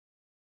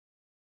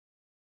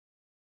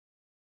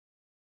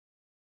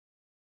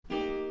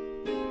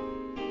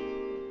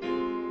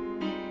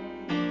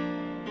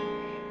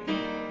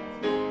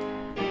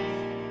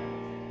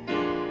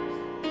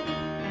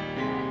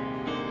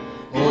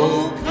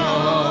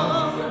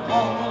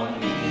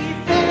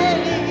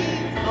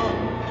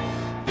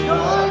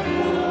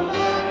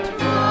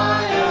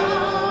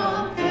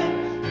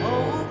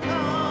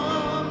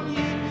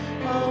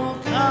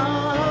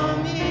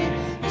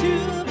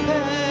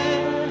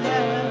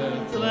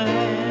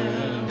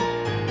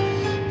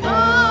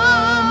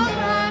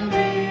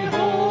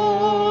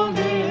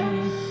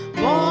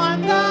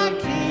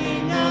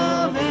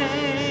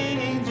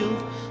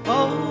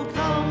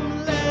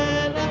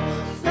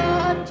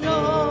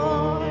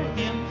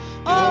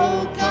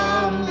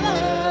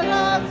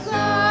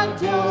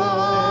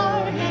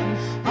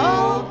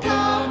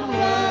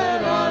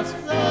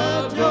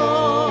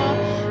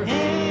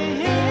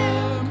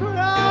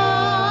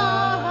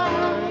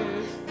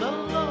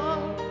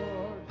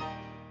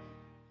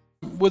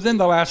within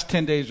the last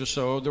 10 days or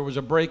so, there was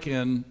a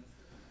break-in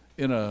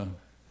a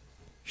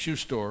shoe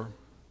store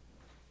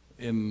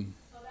in...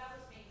 Oh, that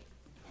was me.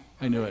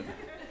 I knew it.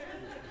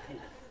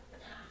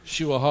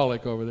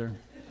 Shoeaholic over there.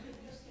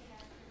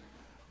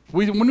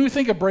 When we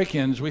think of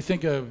break-ins, we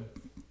think of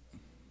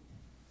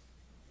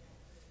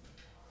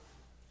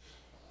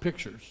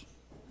pictures.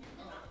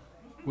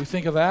 We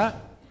think of that,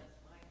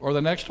 or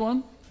the next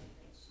one.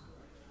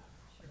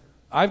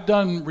 I've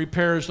done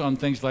repairs on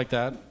things like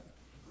that.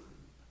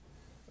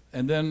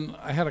 And then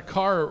I had a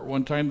car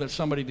one time that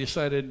somebody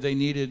decided they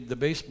needed the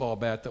baseball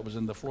bat that was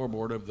in the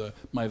floorboard of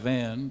my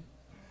van.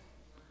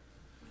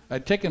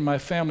 I'd taken my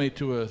family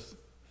to a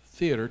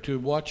theater to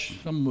watch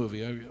some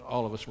movie.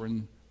 All of us were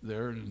in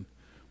there, and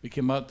we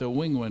came out the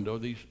wing window.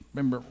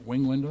 Remember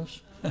wing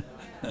windows?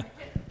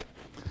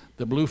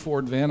 The blue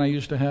Ford van I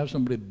used to have,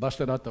 somebody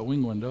busted out the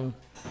wing window,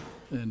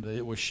 and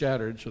it was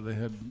shattered, so they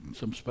had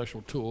some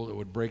special tool that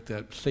would break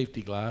that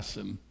safety glass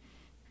and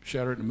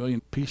shatter it in a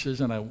million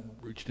pieces. And I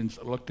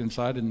looked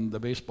inside, and the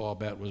baseball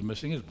bat was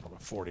missing. It was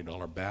a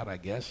 $40 bat, I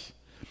guess,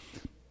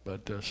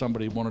 but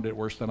somebody wanted it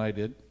worse than I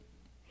did.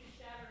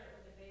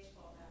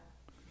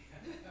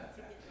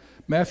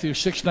 Matthew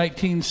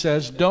 6:19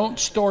 says, "Don't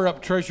store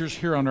up treasures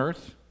here on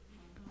earth,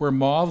 where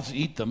moths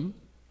eat them,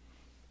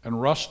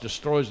 and rust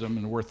destroys them,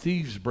 and where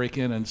thieves break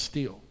in and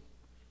steal."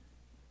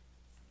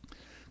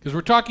 Because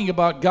we're talking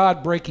about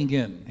God breaking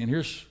in, and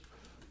here's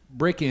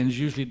break-ins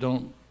usually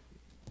don't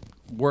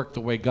work the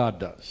way God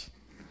does.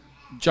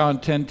 John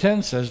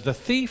 10:10 says, "The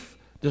thief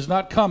does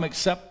not come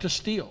except to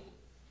steal,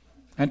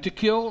 and to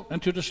kill,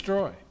 and to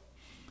destroy.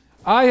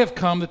 I have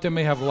come that they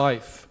may have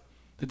life,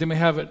 that they may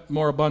have it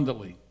more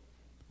abundantly."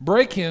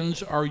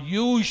 Break-ins are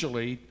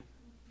usually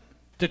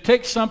to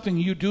take something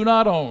you do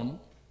not own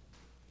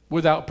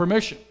without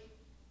permission.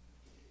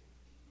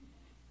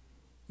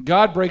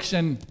 God breaks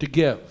in to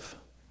give,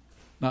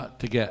 not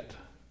to get.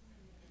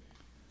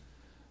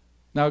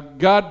 Now,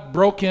 God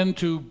broke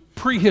into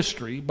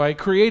prehistory by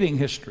creating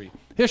history.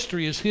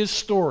 History is his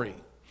story.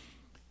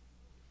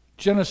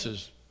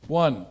 Genesis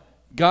 1,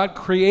 God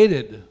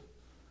created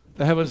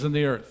the heavens and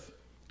the earth,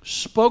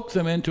 spoke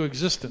them into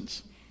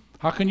existence.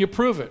 How can you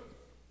prove it?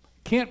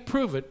 Can't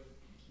prove it,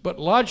 but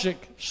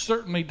logic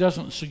certainly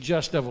doesn't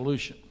suggest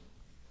evolution.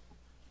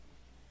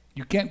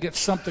 You can't get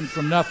something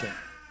from nothing.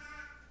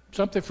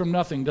 Something from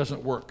nothing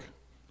doesn't work.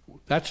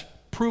 That's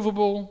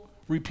provable,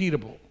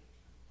 repeatable.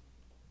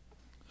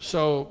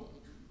 So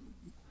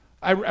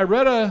I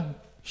read a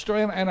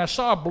story, and I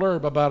saw a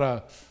blurb about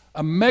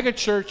a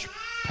megachurch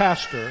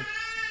pastor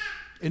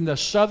in the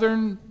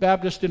Southern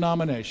Baptist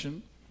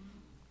denomination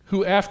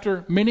who,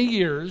 after many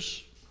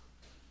years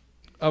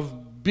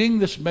of being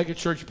this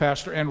megachurch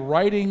pastor and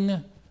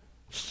writing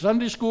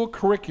Sunday school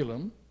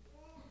curriculum,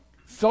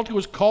 felt he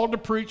was called to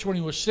preach when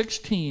he was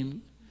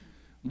 16,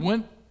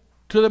 went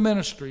to the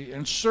ministry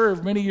and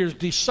served many years,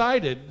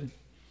 decided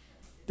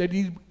that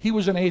he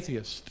was an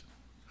atheist.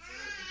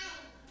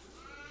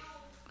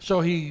 So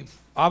he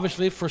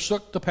obviously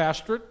forsook the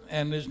pastorate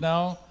and is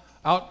now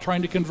out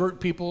trying to convert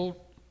people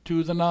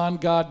to the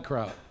non-God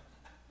crowd.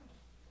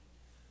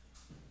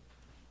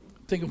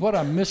 Think of what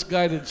a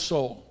misguided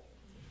soul.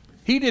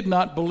 He did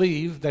not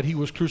believe that he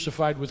was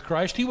crucified with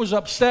Christ. He was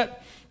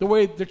upset the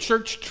way the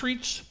church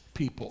treats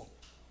people.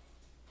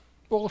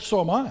 Well,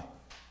 so am I.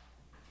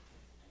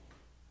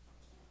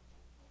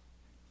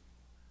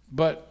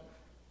 But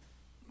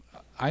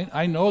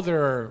I know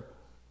there are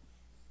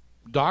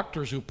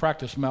doctors who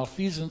practice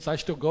malfeasance. I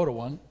still go to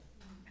one.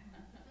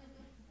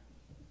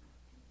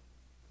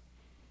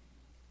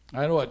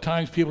 I know at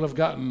times people have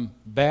gotten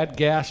bad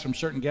gas from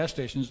certain gas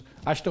stations.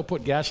 I still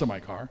put gas in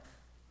my car.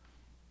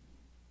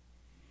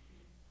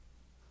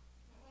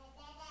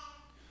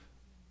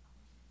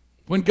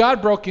 When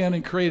God broke in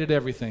and created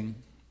everything,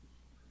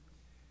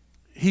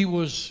 he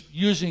was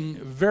using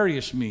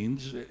various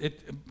means.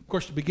 Of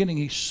course, at the beginning,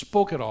 he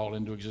spoke it all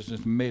into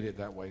existence and made it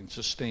that way and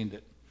sustained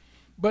it.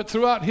 But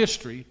throughout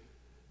history,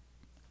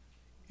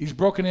 he's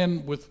broken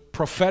in with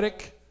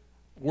prophetic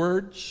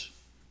words,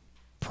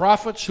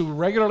 prophets who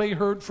regularly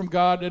heard from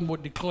God and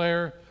would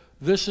declare,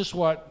 this is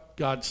what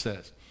God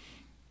says.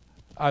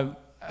 I'm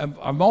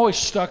always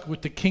stuck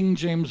with the King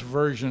James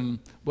Version,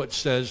 what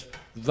says,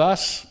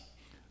 "Thus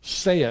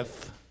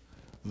saith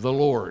the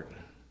Lord."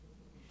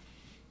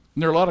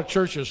 And there are a lot of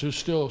churches who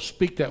still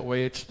speak that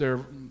way. It's their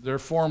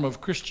form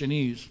of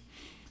Christianese.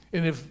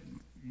 And if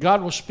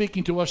God was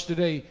speaking to us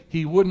today,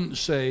 he wouldn't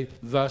say,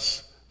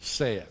 "Thus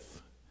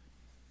saith."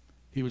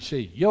 He would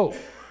say, "Yo."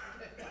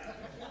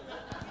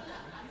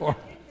 Or,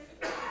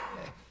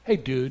 "Hey,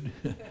 dude."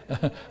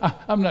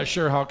 I'm not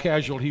sure how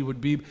casual he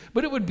would be,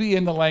 but it would be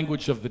in the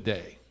language of the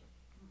day.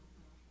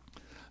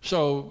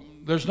 So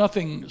there's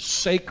nothing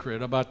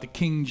sacred about the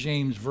King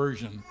James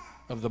Version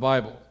of the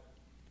Bible.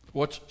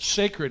 What's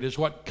sacred is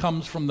what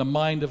comes from the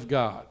mind of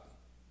God.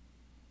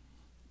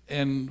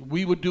 And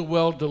we would do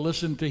well to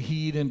listen, to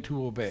heed, and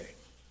to obey.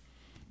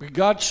 But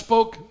God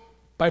spoke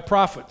by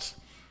prophets.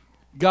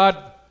 God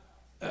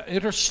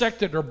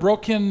intersected or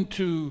broke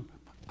into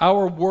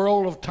our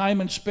world of time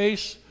and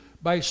space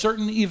by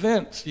certain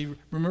events. Do you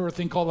remember a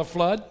thing called the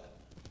flood?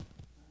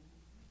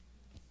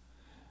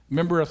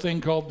 Remember a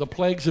thing called the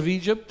plagues of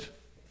Egypt?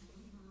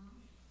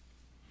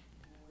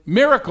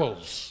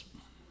 Miracles.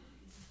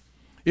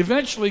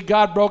 Eventually,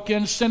 God broke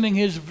in, sending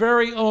his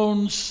very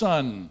own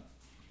Son.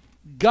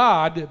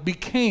 God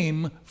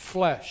became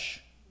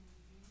flesh,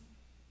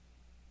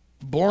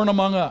 born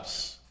among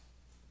us,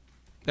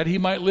 that he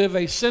might live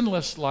a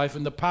sinless life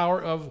in the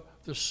power of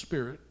the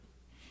Spirit,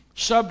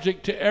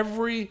 subject to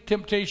every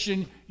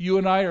temptation you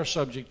and I are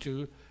subject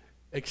to,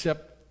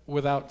 except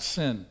without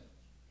sin.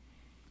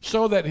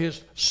 So that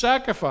his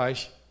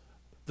sacrifice,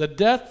 the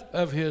death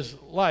of his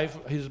life,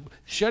 his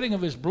shedding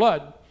of his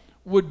blood,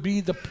 would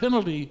be the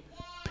penalty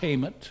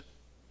payment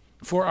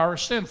for our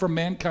sin, for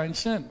mankind's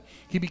sin.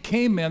 He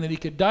became man that he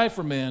could die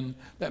for man,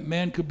 that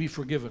man could be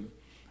forgiven.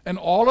 And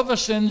all of the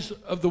sins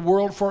of the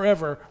world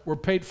forever were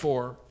paid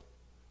for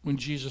when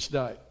Jesus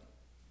died.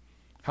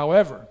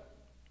 However,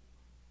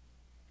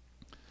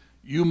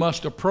 you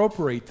must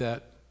appropriate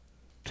that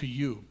to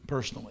you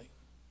personally.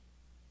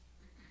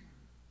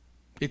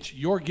 It's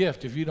your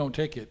gift. If you don't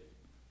take it,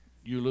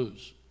 you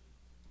lose.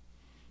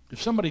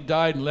 If somebody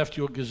died and left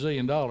you $1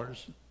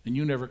 gazillion and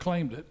you never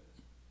claimed it,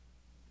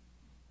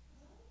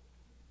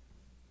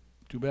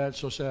 too bad,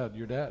 so sad,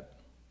 you're dead.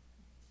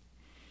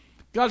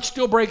 God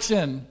still breaks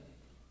in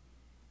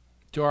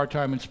to our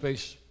time and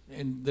space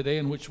in the day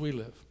in which we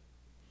live.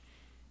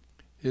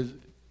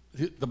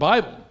 The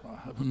Bible,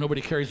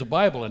 nobody carries a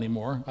Bible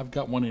anymore. I've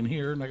got one in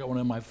here, and I got one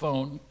on my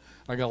phone.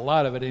 I got a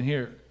lot of it in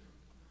here.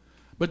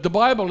 But the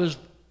Bible has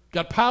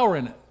got power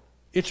in it.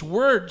 Its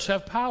words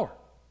have power.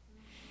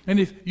 And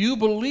if you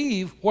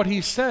believe what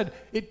he said,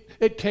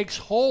 it takes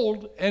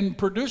hold and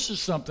produces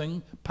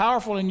something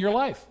powerful in your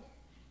life.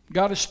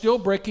 God is still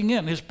breaking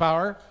in. His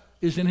power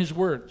is in his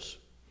words.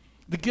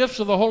 The gifts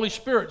of the Holy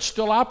Spirit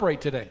still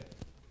operate today.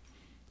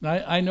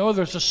 Now, I know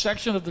there's a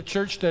section of the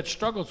church that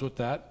struggles with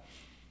that.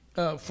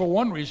 For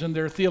one reason,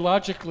 they're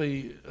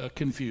theologically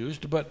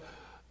confused, but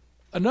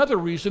another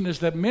reason is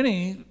that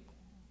many,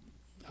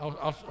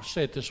 I'll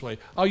say it this way,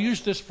 I'll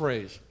use this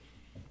phrase,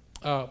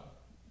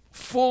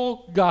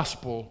 full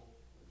gospel.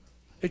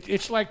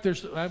 It's like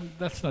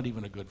that's not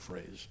even a good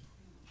phrase.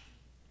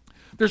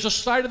 There's a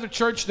side of the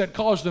church that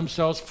calls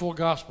themselves full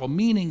gospel,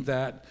 meaning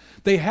that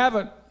they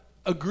haven't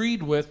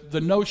agreed with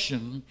the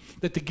notion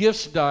that the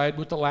gifts died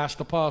with the last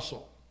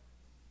apostle.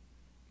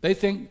 They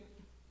think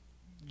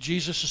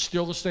Jesus is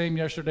still the same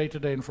yesterday,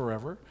 today, and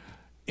forever.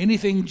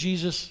 Anything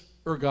Jesus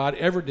or God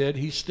ever did,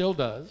 he still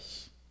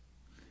does.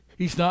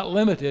 He's not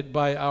limited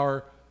by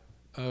our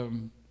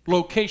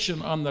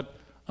location on the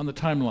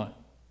timeline.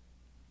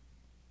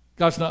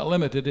 God's not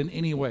limited in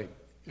any way.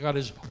 God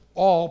is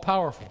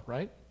all-powerful,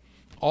 right?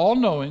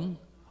 All-knowing,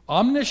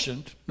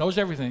 omniscient, knows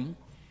everything.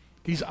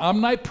 He's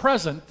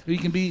omnipresent. He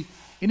can be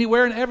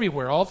anywhere and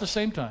everywhere all at the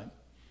same time.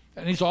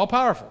 And he's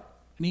all-powerful.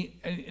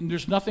 And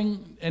there's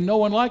nothing and no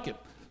one like him.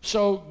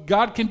 So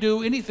God can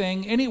do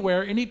anything,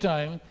 anywhere,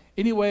 anytime,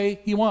 any way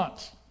he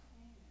wants.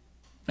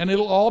 And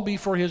it'll all be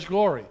for his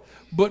glory.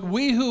 But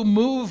we who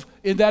move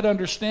in that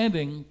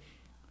understanding,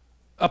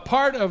 a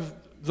part of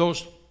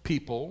those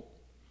people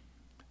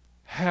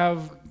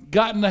have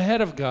gotten ahead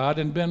of God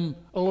and been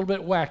a little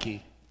bit wacky.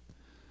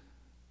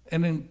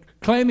 And in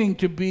claiming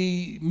to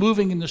be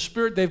moving in the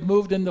Spirit, they've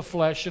moved in the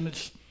flesh, and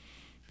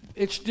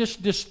it's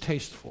just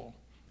distasteful.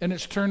 And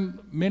it's turned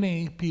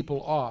many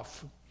people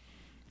off.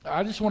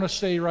 I just want to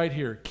say right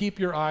here, keep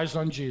your eyes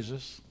on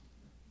Jesus.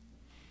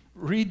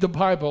 Read the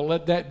Bible.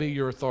 Let that be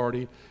your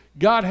authority.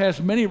 God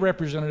has many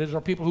representatives,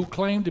 or people who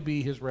claim to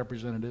be his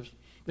representatives.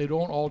 They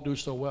don't all do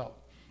so well.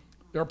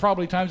 There are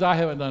probably times I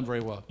haven't done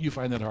very well. You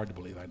find that hard to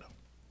believe, I know.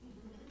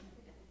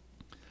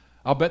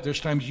 I'll bet there's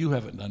times you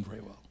haven't done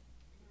very well.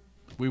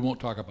 We won't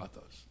talk about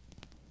those.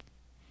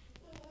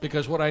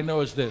 Because what I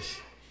know is this.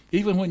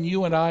 Even when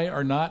you and I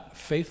are not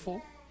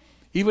faithful,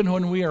 even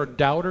when we are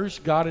doubters,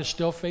 God is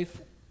still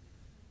faithful.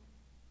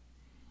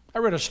 I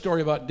read a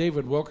story about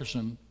David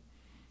Wilkerson,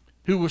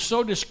 who was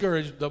so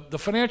discouraged. The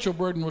financial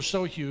burden was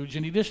so huge,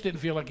 and he just didn't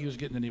feel like he was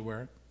getting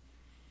anywhere.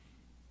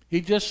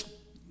 He just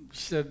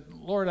said,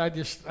 Lord, I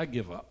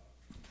give up.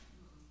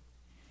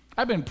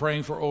 I've been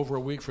praying for over a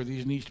week for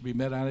these needs to be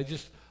met, and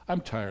I'm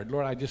tired.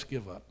 Lord, I just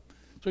give up.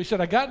 So he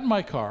said, I got in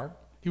my car.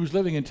 He was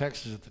living in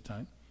Texas at the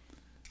time.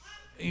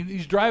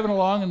 He's driving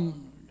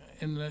along,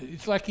 and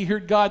it's like he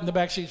heard God in the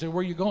back seat say,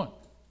 where are you going?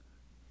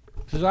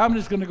 He says, I'm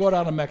just going to go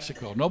down to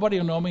Mexico. Nobody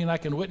will know me, and I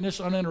can witness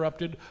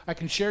uninterrupted. I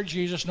can share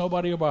Jesus.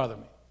 Nobody will bother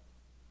me.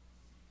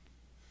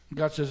 And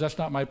God says, that's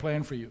not my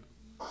plan for you.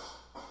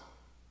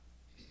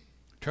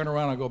 Turn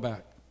around and go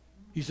back.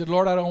 He said,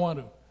 Lord, I don't want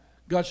to.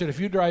 God said, if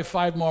you drive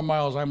 5 more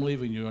miles, I'm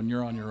leaving you, and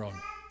you're on your own.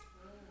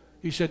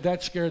 He said,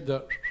 that scared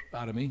the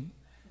out of me.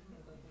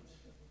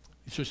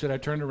 So he said, I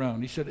turned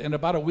around. He said, and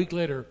about a week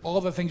later,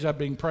 all the things I've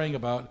been praying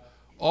about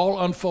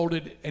all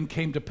unfolded and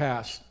came to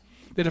pass.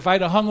 That if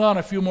I'd have hung on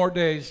a few more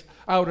days,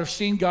 I would have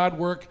seen God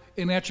work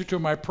in answer to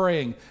my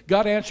praying.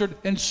 God answered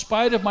in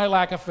spite of my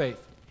lack of faith.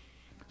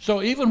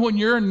 So even when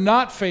you're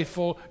not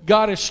faithful,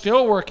 God is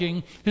still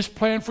working. His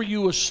plan for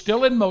you is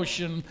still in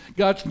motion.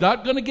 God's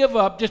not going to give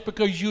up just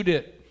because you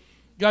did.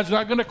 God's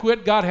not going to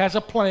quit. God has a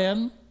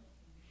plan.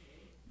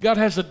 God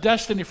has a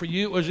destiny for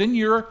you. It was in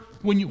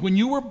when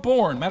you were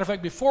born. Matter of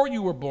fact, before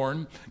you were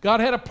born,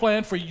 God had a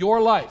plan for your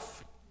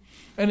life.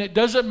 And it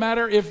doesn't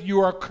matter if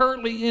you are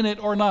currently in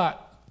it or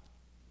not.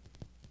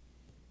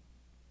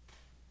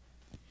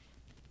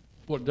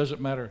 Well, it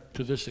doesn't matter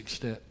to this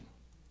extent.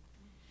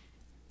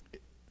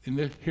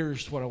 And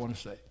here's what I want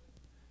to say.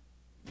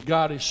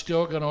 God is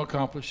still going to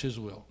accomplish His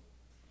will.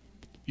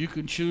 You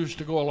can choose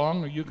to go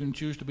along or you can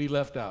choose to be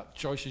left out.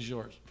 Choice is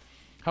yours.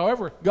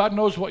 However, God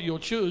knows what you'll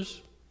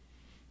choose.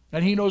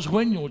 And He knows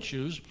when you'll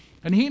choose.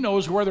 And He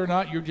knows whether or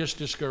not you're just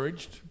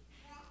discouraged.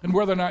 And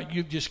whether or not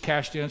you've just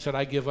cashed in and said,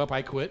 I give up,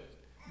 I quit.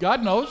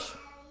 God knows,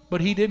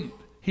 but He didn't.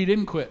 He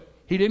didn't quit.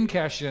 He didn't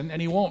cash in,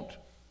 and He won't.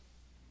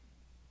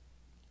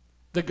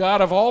 The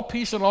God of all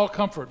peace and all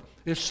comfort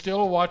is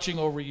still watching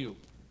over you.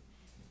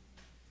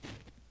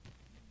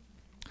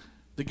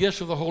 The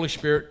gifts of the Holy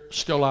Spirit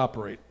still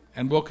operate,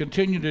 and will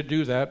continue to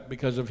do that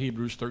because of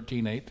Hebrews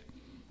 13:8.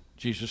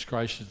 Jesus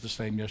Christ is the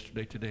same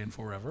yesterday, today, and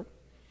forever.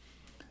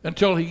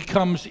 Until He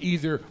comes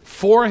either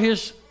for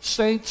His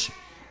saints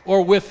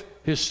or with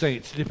His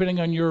saints, depending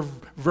on your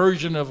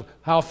version of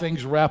how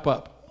things wrap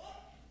up.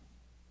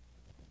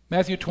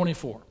 Matthew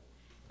 24.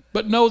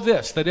 But know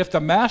this, that if the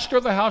master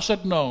of the house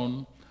had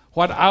known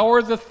what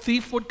hour the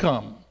thief would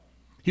come,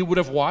 he would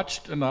have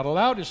watched and not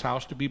allowed his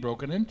house to be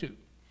broken into.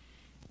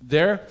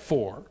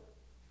 Therefore,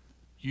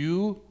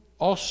 you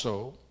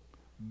also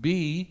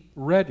be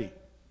ready,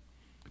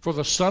 for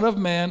the Son of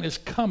Man is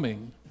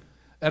coming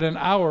at an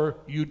hour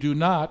you do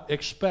not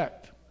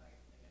expect.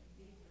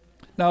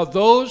 Now,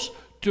 those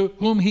to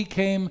whom He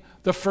came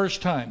the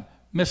first time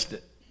missed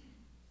it.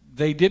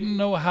 They didn't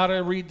know how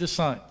to read the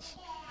signs.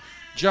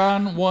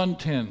 John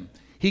 1:10.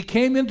 He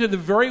came into the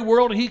very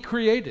world He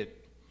created,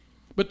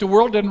 but the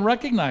world didn't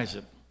recognize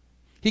Him.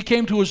 He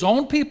came to His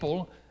own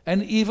people,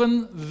 and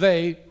even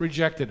they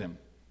rejected Him.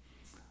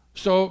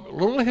 So, a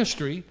little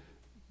history.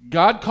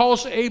 God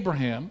calls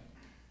Abraham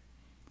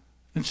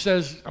and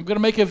says, I'm going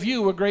to make of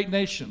you a great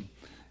nation.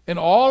 And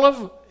all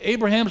of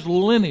Abraham's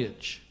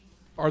lineage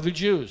are the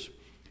Jews.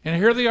 And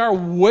here they are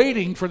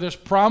waiting for this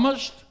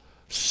promised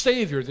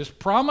Savior, this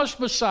promised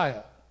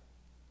Messiah.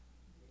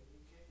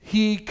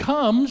 He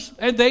comes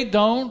and they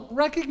don't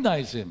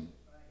recognize Him.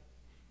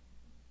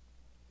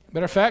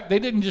 Matter of fact, they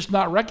didn't just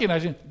not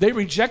recognize Him, they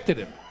rejected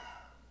Him.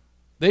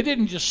 They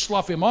didn't just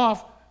slough Him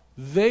off,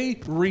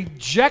 they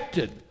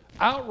rejected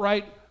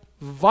outright,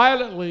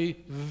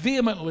 violently,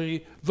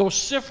 vehemently,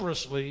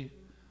 vociferously.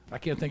 I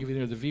can't think of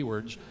either of the V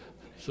words,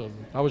 so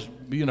I was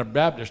being a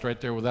Baptist right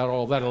there without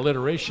all that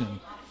alliteration.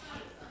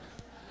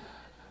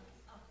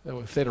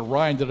 If they'd have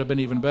rhymed, it would have been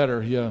even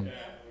better. Yeah.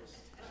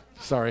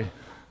 Sorry.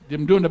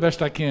 I'm doing the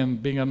best I can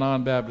being a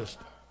non-Baptist.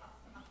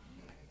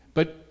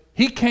 But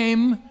He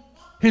came,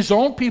 His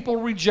own people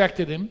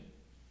rejected Him,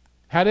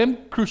 had Him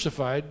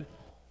crucified,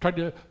 tried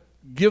to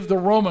give the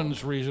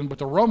Romans reason, but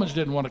the Romans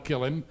didn't want to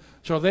kill Him,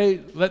 so they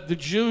let the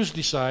Jews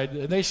decide,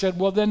 and they said,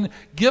 well then,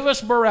 give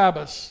us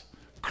Barabbas,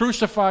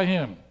 crucify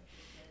Him.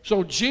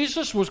 So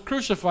Jesus was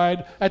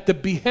crucified at the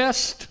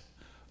behest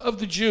of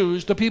the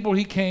Jews, the people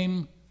He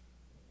came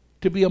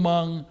to be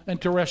among and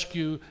to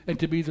rescue and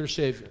to be their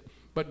Savior.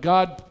 But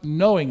God,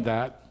 knowing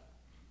that,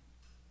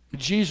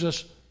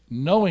 Jesus,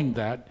 knowing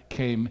that,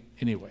 came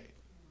anyway.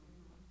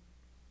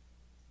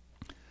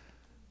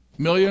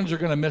 Millions are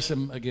going to miss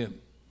Him again.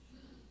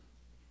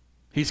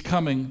 He's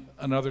coming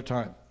another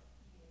time.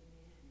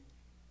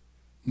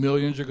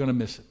 Millions are going to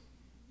miss Him.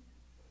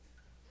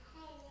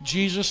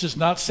 Jesus is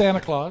not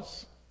Santa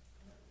Claus.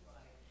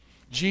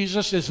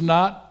 Jesus is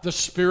not the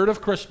spirit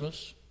of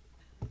Christmas.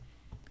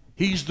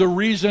 He's the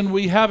reason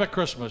we have a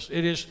Christmas.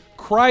 It is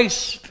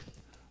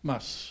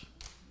Christmas.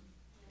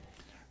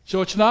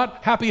 So it's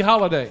not happy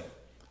holiday.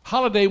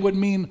 Holiday would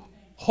mean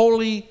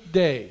holy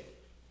day.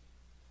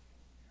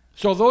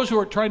 So those who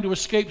are trying to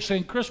escape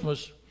saying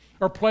Christmas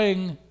are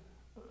playing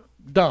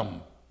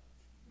dumb,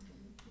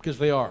 because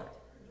they are.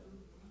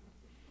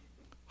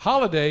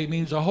 Holiday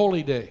means a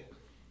holy day.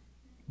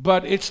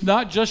 But it's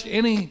not just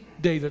any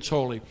day that's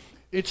holy.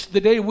 It's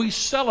the day we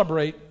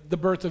celebrate the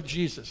birth of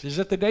Jesus. Is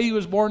it the day He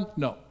was born?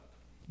 No.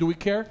 Do we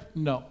care?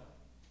 No.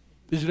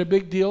 Is it a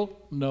big deal?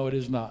 No, it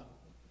is not.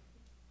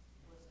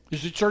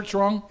 Is the church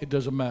wrong? It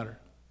doesn't matter.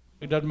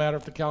 It doesn't matter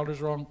if the calendar's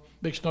wrong.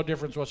 It makes no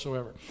difference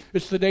whatsoever.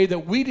 It's the day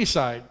that we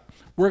decide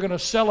we're going to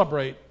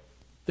celebrate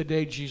the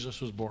day Jesus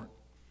was born.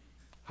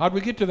 How did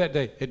we get to that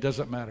day? It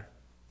doesn't matter.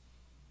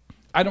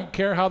 I don't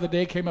care how the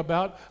day came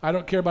about. I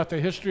don't care about the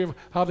history of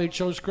how they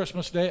chose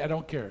Christmas Day. I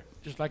don't care.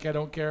 Just like I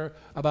don't care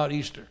about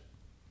Easter.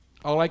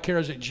 All I care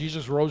is that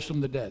Jesus rose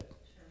from the dead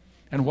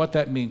and what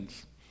that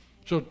means.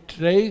 So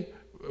today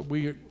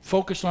we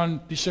focus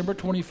on December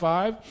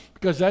 25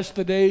 because that's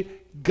the day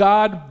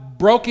God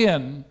broke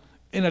in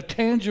a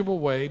tangible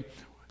way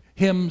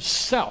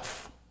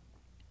Himself.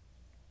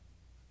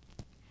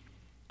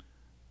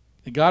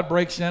 And God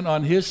breaks in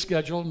on his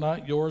schedule,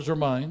 not yours or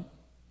mine.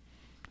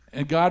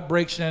 And God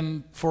breaks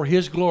in for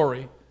his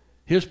glory,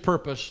 his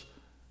purpose,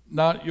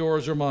 not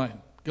yours or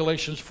mine.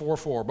 Galatians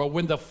 4:4. But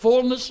when the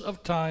fullness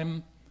of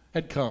time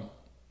had come,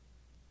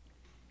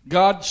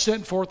 God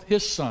sent forth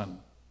his Son.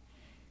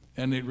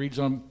 And it reads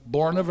on,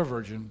 born of a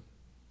virgin,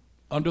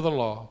 under the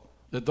law,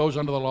 that those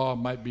under the law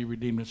might be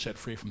redeemed and set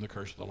free from the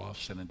curse of the law of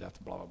sin and death,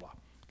 blah, blah, blah.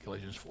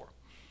 Galatians 4.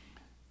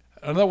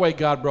 Another way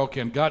God broke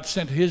in, God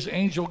sent his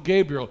angel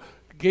Gabriel.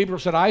 Gabriel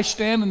said, I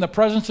stand in the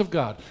presence of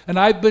God, and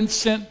I've been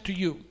sent to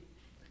you.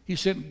 He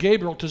sent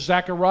Gabriel to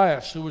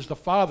Zacharias, who was the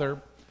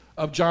father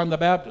of John the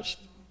Baptist.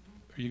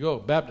 There you go,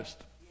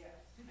 Baptist.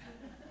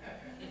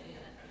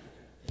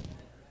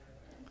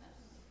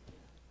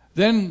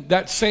 Then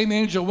that same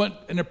angel went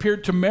and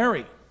appeared to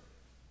Mary,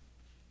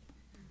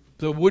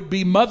 the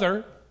would-be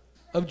mother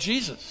of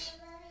Jesus.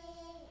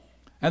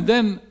 And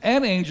then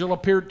an angel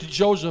appeared to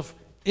Joseph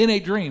in a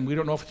dream. We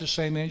don't know if it's the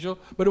same angel,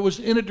 but it was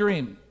in a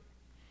dream.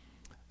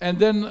 And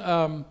then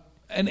an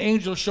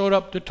angel showed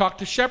up to talk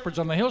to shepherds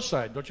on the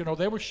hillside. Don't you know,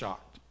 they were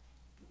shocked.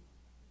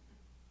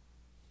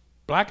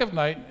 Black of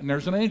night, and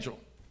there's an angel.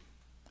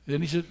 And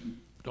then he said,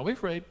 don't be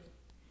afraid.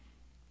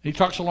 And he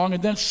talks along,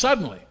 and then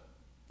suddenly,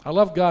 I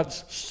love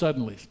God's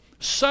suddenlies.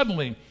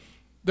 Suddenly,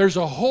 there's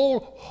a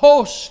whole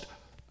host,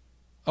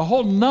 a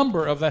whole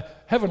number of the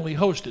heavenly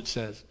host, it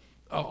says.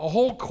 A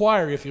whole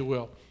choir, if you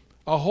will.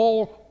 A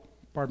whole,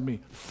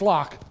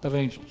 flock of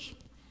angels.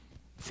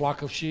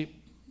 Flock of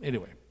sheep.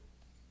 Anyway,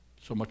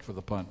 so much for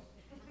the pun.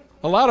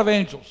 A lot of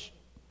angels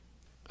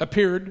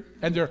appeared,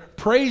 and they're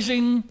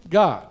praising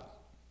God.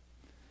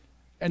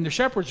 And the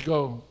shepherds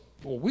go,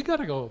 well, we got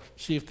to go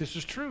see if this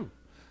is true.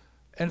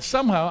 And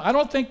somehow, I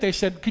don't think they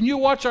said, can you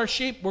watch our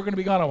sheep? We're going to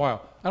be gone a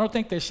while. I don't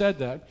think they said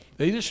that.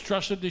 They just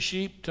trusted the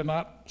sheep to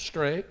not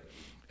stray,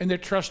 and they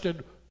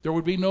trusted there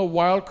would be no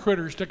wild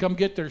critters to come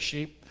get their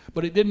sheep.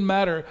 But it didn't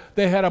matter.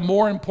 They had a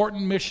more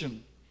important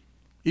mission.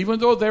 Even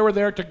though they were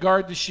there to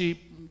guard the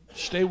sheep,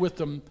 stay with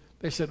them,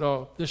 they said,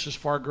 oh, this is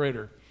far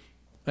greater.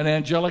 An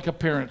angelic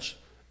appearance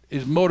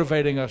is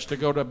motivating us to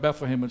go to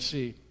Bethlehem and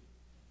see.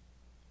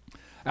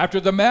 After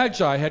the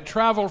Magi had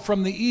traveled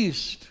from the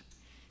east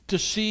to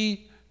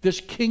see this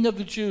king of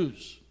the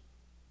Jews,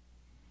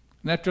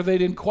 and after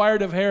they'd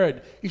inquired of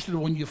Herod, he said,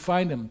 when you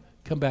find him,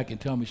 come back and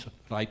tell me so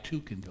that I too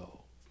can go.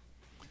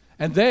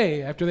 And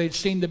they, after they'd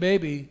seen the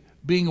baby,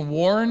 being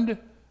warned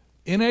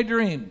in a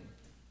dream,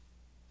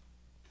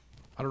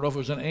 I don't know if it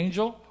was an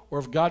angel or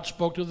if God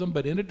spoke to them,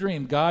 but in a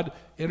dream, God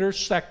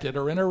intersected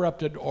or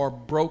interrupted or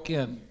broke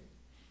in.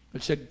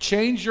 It said,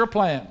 change your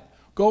plan.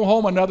 Go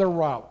home another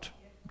route.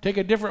 Take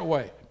a different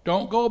way.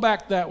 Don't go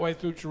back that way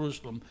through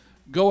Jerusalem.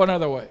 Go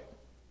another way.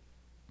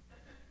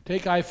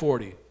 Take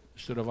I-40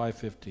 instead of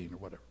I-15 or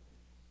whatever.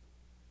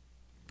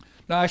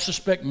 Now, I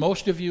suspect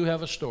most of you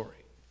have a story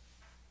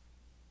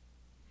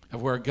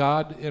of where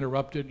God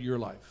interrupted your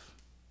life.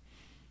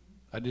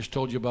 I just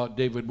told you about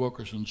David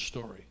Wilkerson's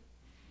story.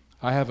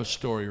 I have a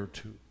story or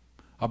two.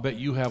 I'll bet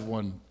you have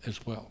one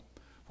as well,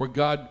 where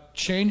God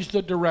changed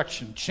the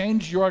direction,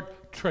 changed your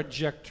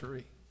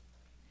trajectory.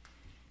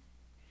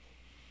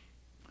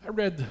 I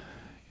read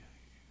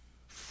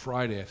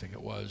Friday, I think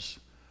it was,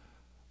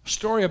 a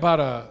story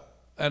about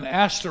an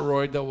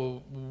asteroid that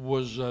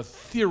was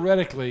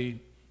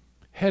theoretically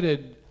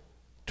headed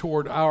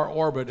toward our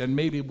orbit and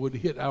maybe would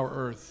hit our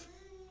Earth.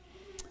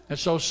 And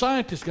so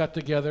scientists got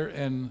together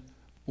and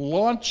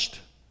launched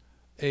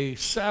a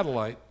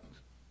satellite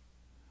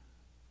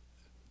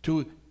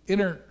to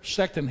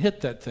intersect and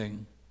hit that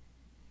thing.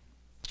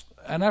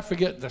 And I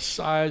forget the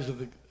size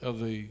of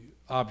the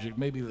object,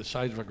 maybe the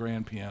size of a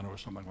grand piano or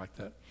something like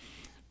that.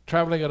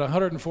 Traveling at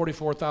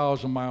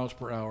 144,000 miles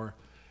per hour,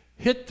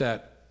 hit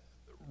that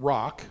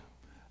rock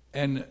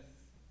and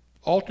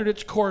altered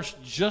its course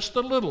just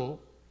a little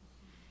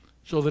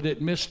so that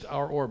it missed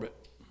our orbit.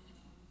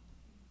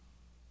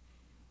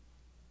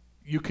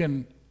 You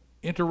can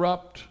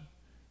interrupt,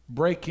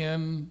 break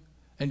in,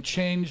 and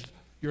change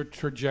your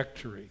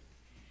trajectory.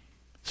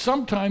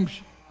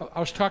 Sometimes, I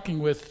was talking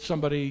with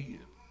somebody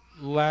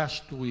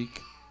last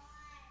week,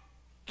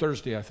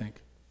 Thursday, I think,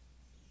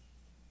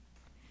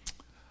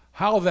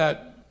 how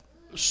that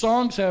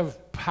songs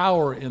have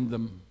power in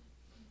them.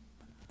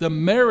 The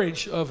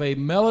marriage of a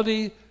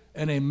melody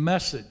and a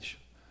message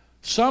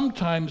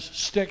sometimes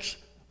sticks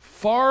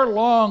far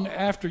long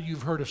after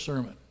you've heard a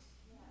sermon.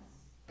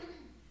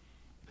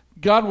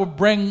 God will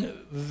bring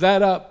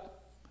that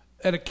up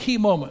at a key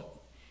moment.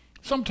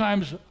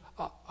 Sometimes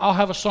I'll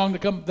have a song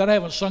that I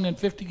haven't sung in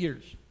 50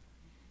 years.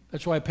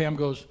 That's why Pam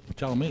goes,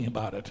 tell me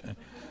about it.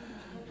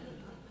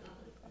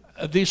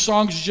 These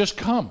songs just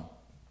come.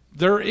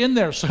 They're in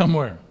there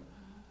somewhere.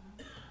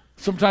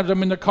 Sometimes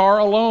I'm in the car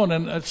alone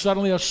and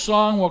suddenly a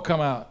song will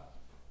come out.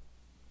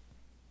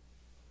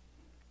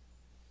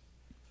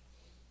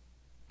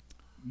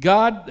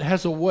 God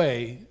has a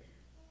way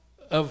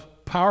of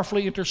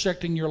powerfully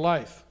intersecting your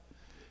life.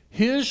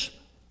 His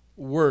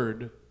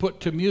word put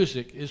to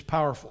music is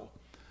powerful.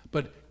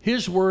 But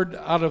his word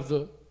out of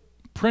the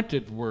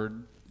printed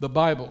word, the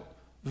Bible,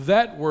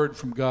 that word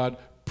from God,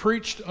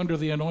 preached under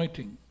the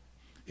anointing,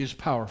 is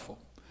powerful.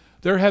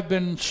 There have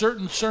been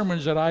certain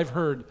sermons that I've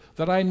heard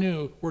that I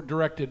knew were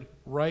directed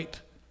right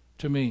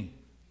to me.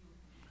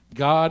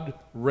 God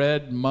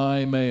read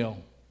my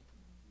mail.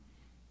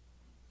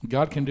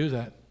 God can do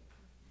that.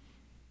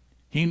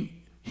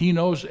 He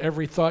knows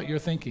every thought you're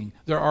thinking.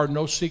 There are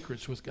no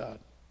secrets with God.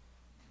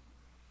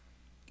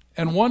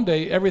 And one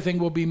day, everything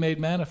will be made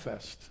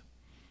manifest.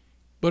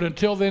 But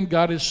until then,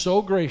 God is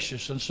so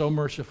gracious and so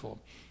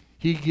merciful.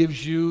 He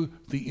gives you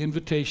the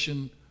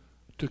invitation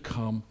to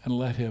come and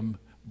let him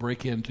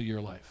break into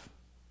your life.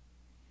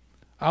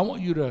 I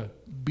want you to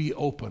be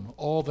open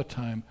all the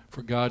time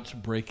for God's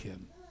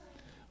break-in.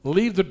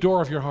 Leave the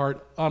door of your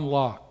heart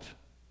unlocked.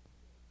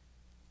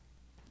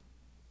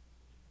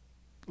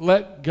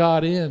 Let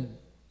God in.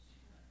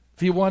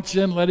 If he wants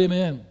in, let him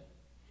in.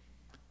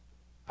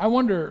 I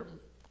wonder,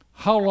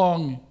 how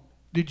long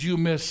did you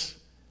miss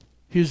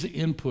his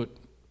input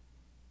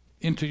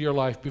into your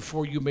life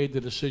before you made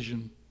the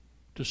decision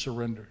to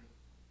surrender?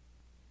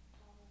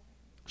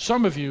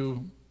 Some of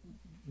you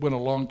went a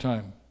long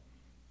time.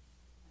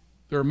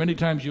 There are many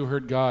times you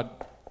heard God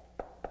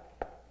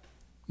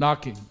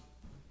knocking.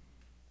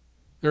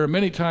 There are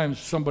many times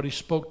somebody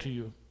spoke to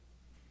you.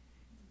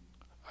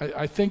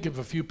 I think of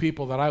a few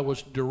people that I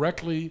was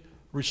directly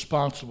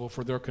responsible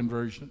for their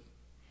conversion.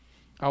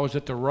 I was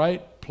at the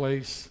right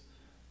place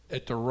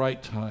at the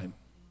right time.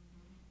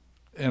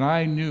 And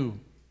I knew,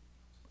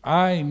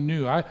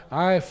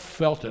 I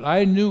felt it.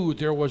 I knew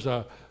there was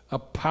a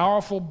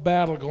powerful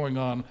battle going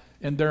on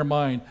in their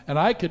mind. And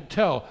I could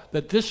tell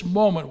that this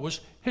moment was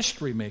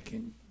history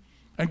making.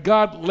 And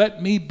God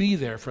let me be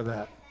there for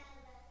that.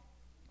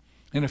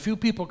 And a few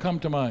people come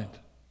to mind.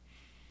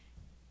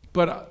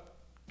 But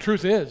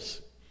truth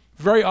is,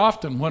 very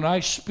often when I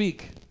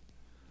speak,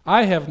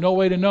 I have no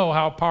way to know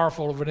how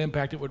powerful of an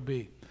impact it would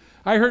be.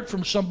 I heard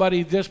from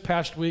somebody this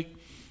past week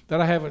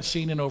that I haven't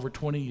seen in over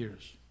 20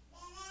 years.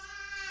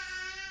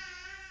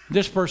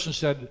 This person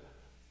said,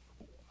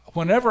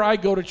 whenever I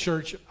go to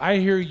church, I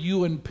hear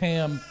you and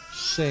Pam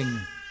sing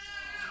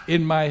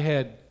in my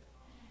head.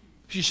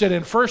 She said,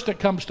 and first that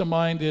comes to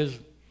mind is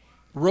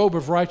Robe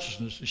of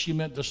Righteousness. She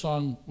meant the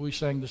song we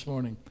sang this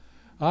morning.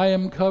 I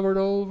am covered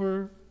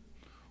over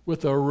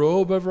with a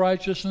robe of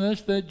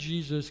righteousness that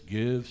Jesus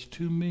gives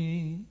to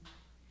me.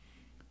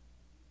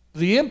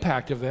 The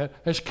impact of that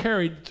has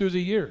carried through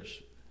the years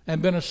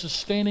and been a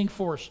sustaining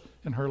force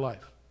in her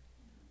life.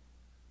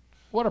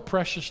 What a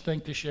precious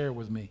thing to share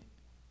with me.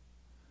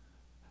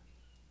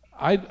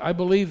 I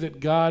believe that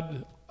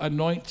God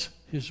anoints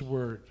his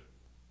word.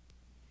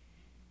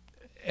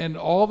 And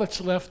all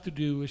that's left to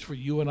do is for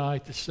you and I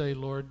to say,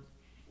 Lord,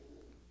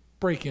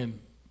 break in.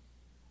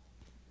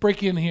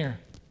 Break in here.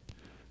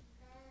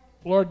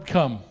 Lord,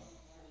 come.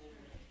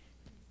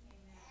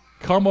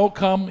 Come, oh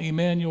come,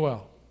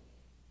 Emmanuel.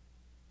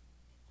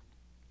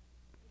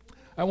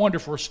 I wonder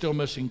if we're still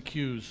missing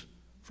cues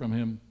from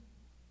him.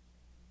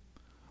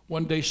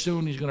 One day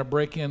soon he's going to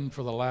break in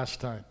for the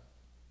last time.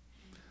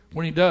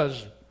 When he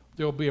does,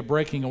 there will be a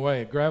breaking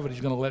away.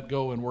 Gravity's going to let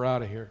go and we're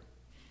out of here.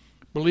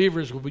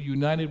 Believers will be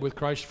united with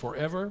Christ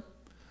forever.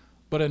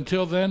 But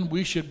until then,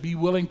 we should be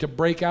willing to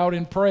break out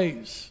in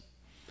praise.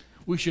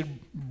 We should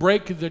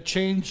break the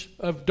chains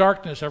of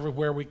darkness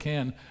everywhere we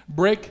can.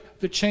 Break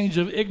the chains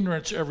of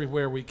ignorance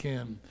everywhere we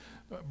can.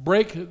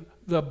 Break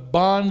the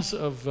bonds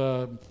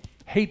of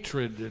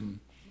hatred and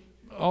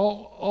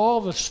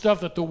all the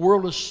stuff that the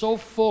world is so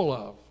full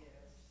of.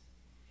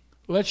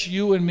 Let's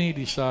you and me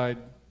decide,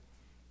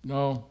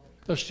 no,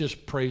 let's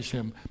just praise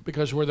him.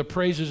 Because where the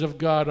praises of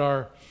God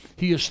are,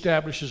 he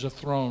establishes a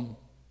throne.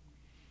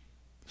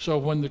 So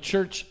when the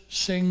church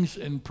sings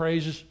and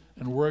praises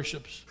and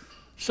worships,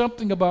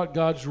 something about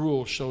God's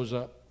rule shows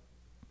up.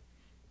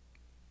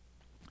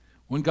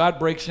 When God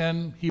breaks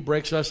in, he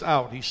breaks us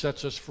out. He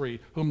sets us free.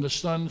 Whom the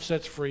Son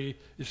sets free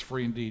is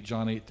free indeed,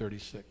 John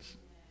 8:36.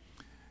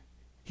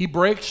 He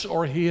breaks,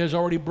 or he has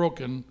already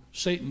broken,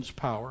 Satan's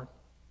power.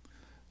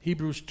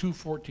 Hebrews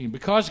 2:14.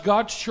 Because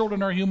God's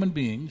children are human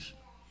beings,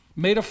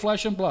 made of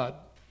flesh and blood,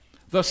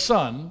 the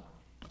Son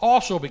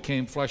also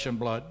became flesh and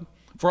blood,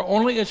 for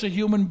only as a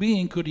human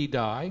being could he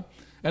die,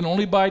 and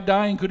only by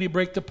dying could he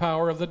break the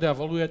power of the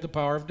devil, who had the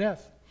power of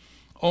death.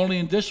 Only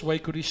in this way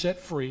could he set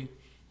free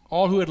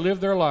all who had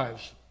lived their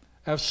lives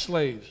as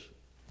slaves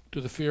to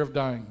the fear of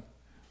dying.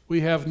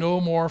 We have no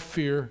more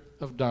fear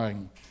of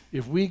dying.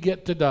 If we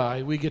get to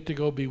die, we get to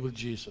go be with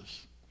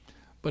Jesus.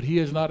 But he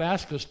has not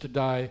asked us to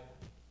die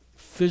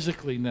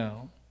physically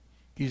now.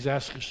 He's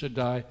asked us to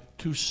die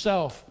to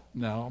self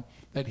now,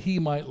 that he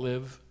might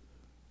live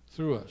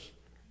through us.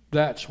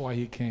 That's why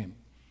he came.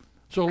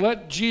 So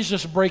let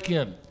Jesus break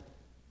in.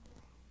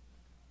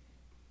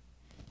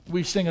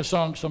 We sing a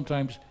song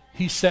sometimes,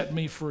 he set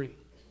me free.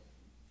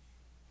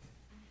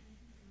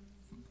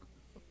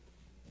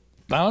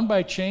 Bound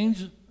by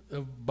chains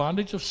of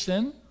bondage of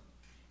sin,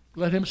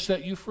 let him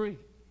set you free.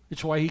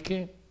 It's why he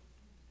came.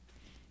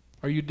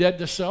 Are you dead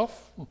to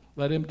self?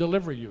 Let him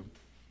deliver you.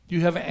 Do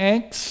you have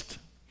angst?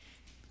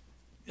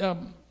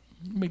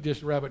 Let me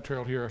just rabbit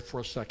trail here for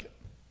a second.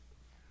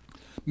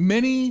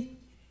 Many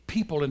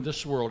people in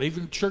this world,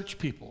 even church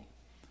people,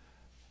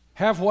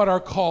 have what are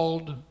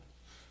called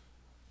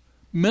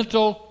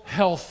mental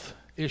health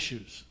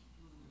issues.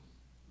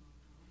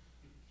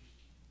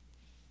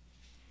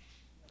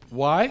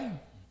 Why?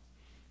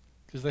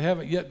 Because they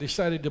haven't yet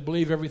decided to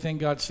believe everything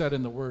God said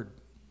in the Word.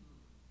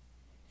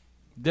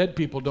 Dead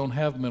people don't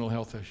have mental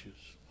health issues.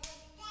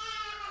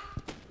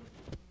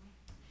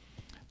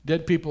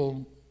 Dead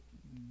people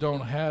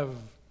don't have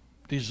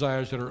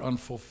desires that are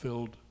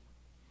unfulfilled.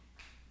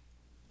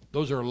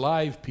 Those are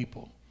live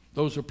people.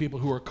 Those are people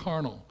who are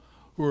carnal,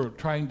 who are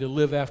trying to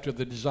live after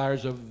the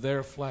desires of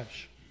their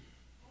flesh.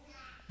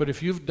 But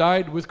if you've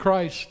died with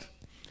Christ,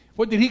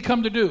 what did he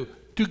come to do?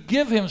 To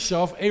give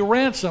himself a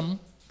ransom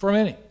for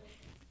many.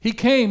 He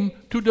came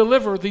to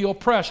deliver the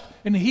oppressed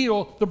and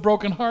heal the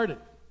brokenhearted.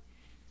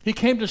 He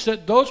came to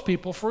set those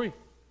people free.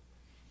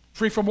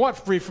 Free from what?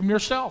 Free from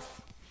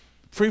yourself.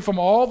 Free from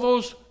all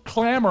those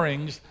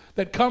clamorings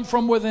that come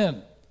from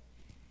within.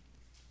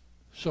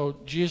 So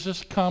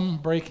Jesus, come,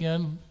 break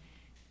in.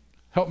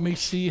 Help me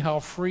see how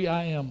free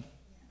I am.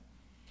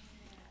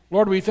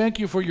 Lord, we thank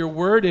you for your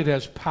word. It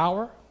has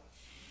power.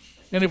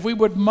 And if we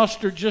would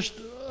muster just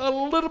a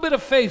little bit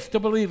of faith to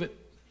believe it,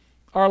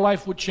 our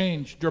life would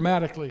change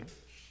dramatically.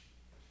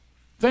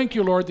 Thank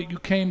you, Lord, that you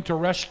came to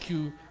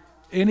rescue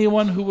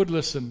anyone who would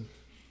listen.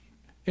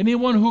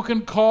 Anyone who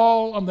can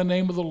call on the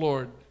name of the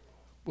Lord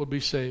will be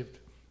saved.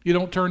 You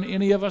don't turn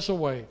any of us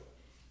away.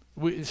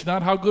 It's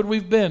not how good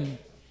we've been.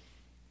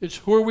 It's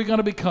who are we going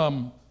to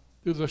become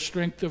through the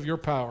strength of your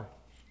power.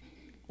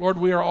 Lord,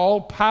 we are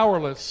all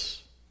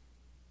powerless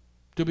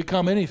to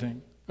become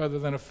anything other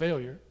than a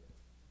failure.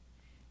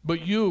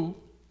 But you,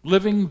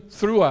 living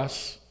through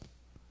us,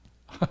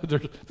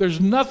 there's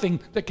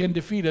nothing that can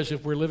defeat us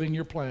if we're living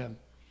your plan.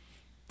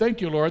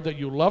 Thank you, Lord, that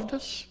you loved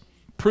us,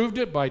 proved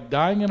it by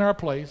dying in our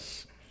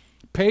place,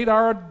 paid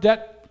our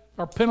debt,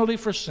 our penalty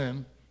for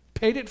sin,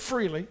 paid it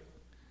freely,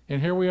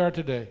 and here we are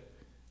today,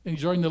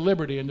 enjoying the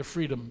liberty and the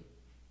freedom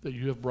that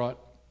you have brought.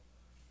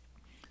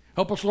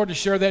 Help us, Lord, to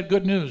share that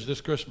good news this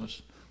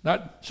Christmas.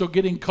 Not so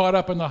getting caught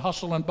up in the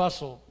hustle and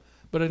bustle,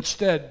 but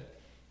instead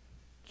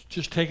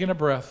just taking a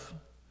breath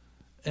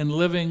and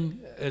living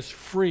as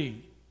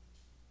free.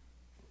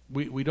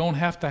 We don't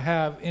have to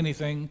have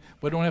anything.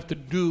 We don't have to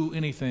do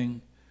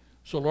anything.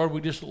 So, Lord,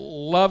 we just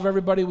love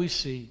everybody we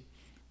see.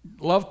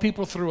 Love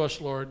people through us,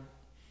 Lord.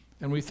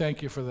 And we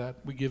thank you for that.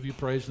 We give you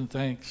praise and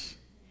thanks.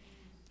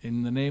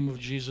 In the name of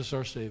Jesus,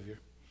 our Savior.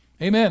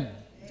 Amen.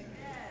 Amen.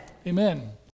 Amen.